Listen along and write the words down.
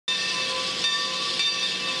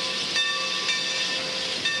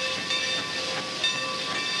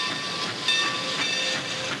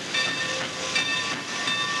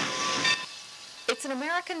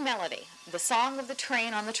American melody, the song of the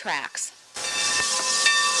train on the tracks.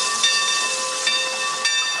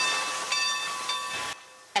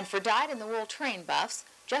 And for dyed-in-the-wool train buffs,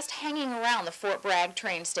 just hanging around the Fort Bragg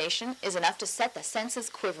train station is enough to set the senses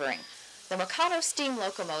quivering. The Mikado steam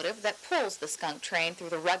locomotive that pulls the Skunk train through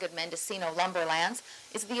the rugged Mendocino lumberlands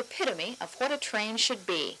is the epitome of what a train should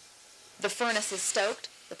be. The furnace is stoked,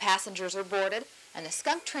 the passengers are boarded, and the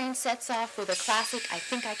Skunk train sets off with a classic I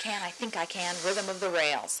think I can rhythm of the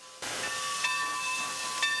rails.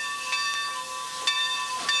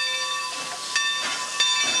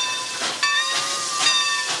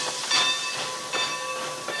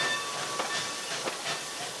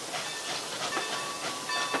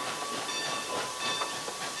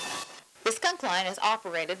 The Skunk line is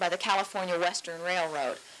operated by the California Western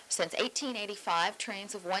Railroad. Since 1885,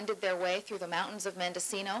 trains have wended their way through the mountains of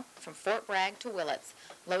Mendocino, from Fort Bragg to Willits,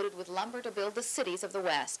 loaded with lumber to build the cities of the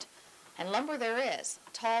West. And lumber there is,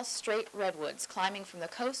 tall, straight redwoods climbing from the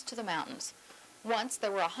coast to the mountains. Once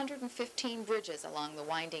there were 115 bridges along the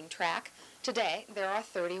winding track. Today there are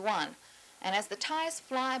 31. And as the ties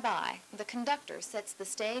fly by, the conductor sets the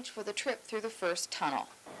stage for the trip through the first tunnel.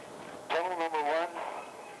 Tunnel number 1,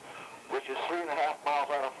 which is 3.5 miles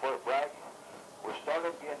out of Fort Bragg, was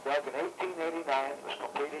started being dug in 1889, it was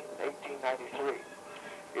completed in 1893.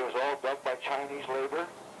 It was all dug by Chinese labor.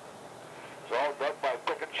 It was all dug by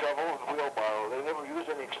pick and shovel and wheelbarrow. They never used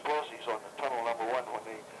any explosives on the tunnel number 1 when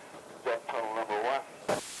they dug tunnel number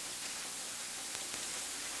 1.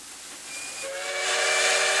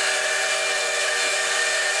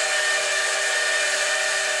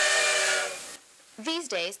 These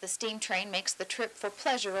days, the steam train makes the trip for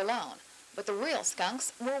pleasure alone, but the real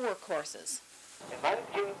skunks were workhorses. In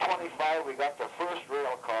 1925, we got the first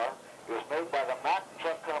rail car. It was made by the Mack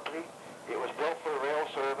Truck Company. It was built for rail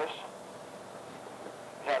service.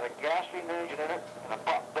 It had a gasoline engine in it and a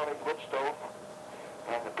pot-bellied wood stove.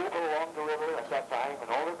 And the people along the river at that time and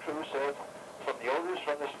all the crew said, from the odors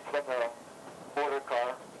from the border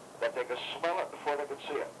car, that they could smell it before they could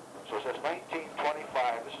see it. So since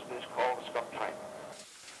 1925, this is called the Skunk train.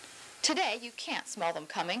 Today, you can't smell them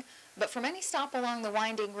coming, but from any stop along the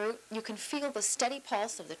winding route, you can feel the steady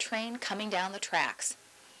pulse of the train coming down the tracks.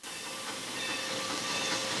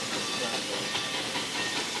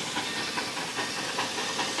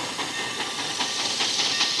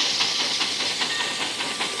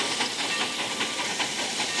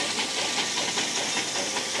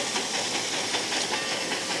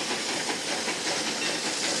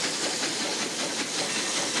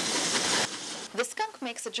 The Skunk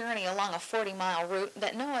makes a journey along a 40-mile route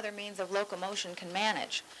that no other means of locomotion can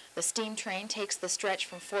manage. The steam train takes the stretch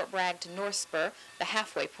from Fort Bragg to North Spur, the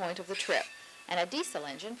halfway point of the trip, and a diesel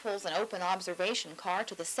engine pulls an open observation car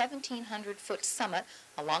to the 1,700-foot summit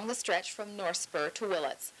along the stretch from North Spur to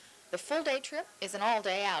Willits. The full-day trip is an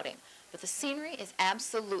all-day outing, but the scenery is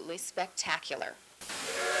absolutely spectacular.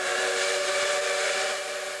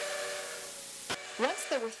 Once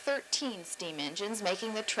there were 13 steam engines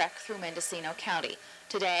making the trek through Mendocino County.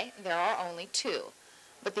 Today, there are only 2.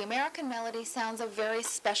 But the American melody sounds a very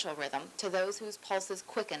special rhythm to those whose pulses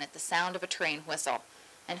quicken at the sound of a train whistle,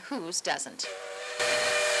 and whose doesn't.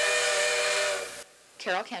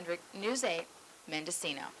 Carol Kendrick, News 8,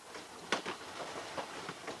 Mendocino.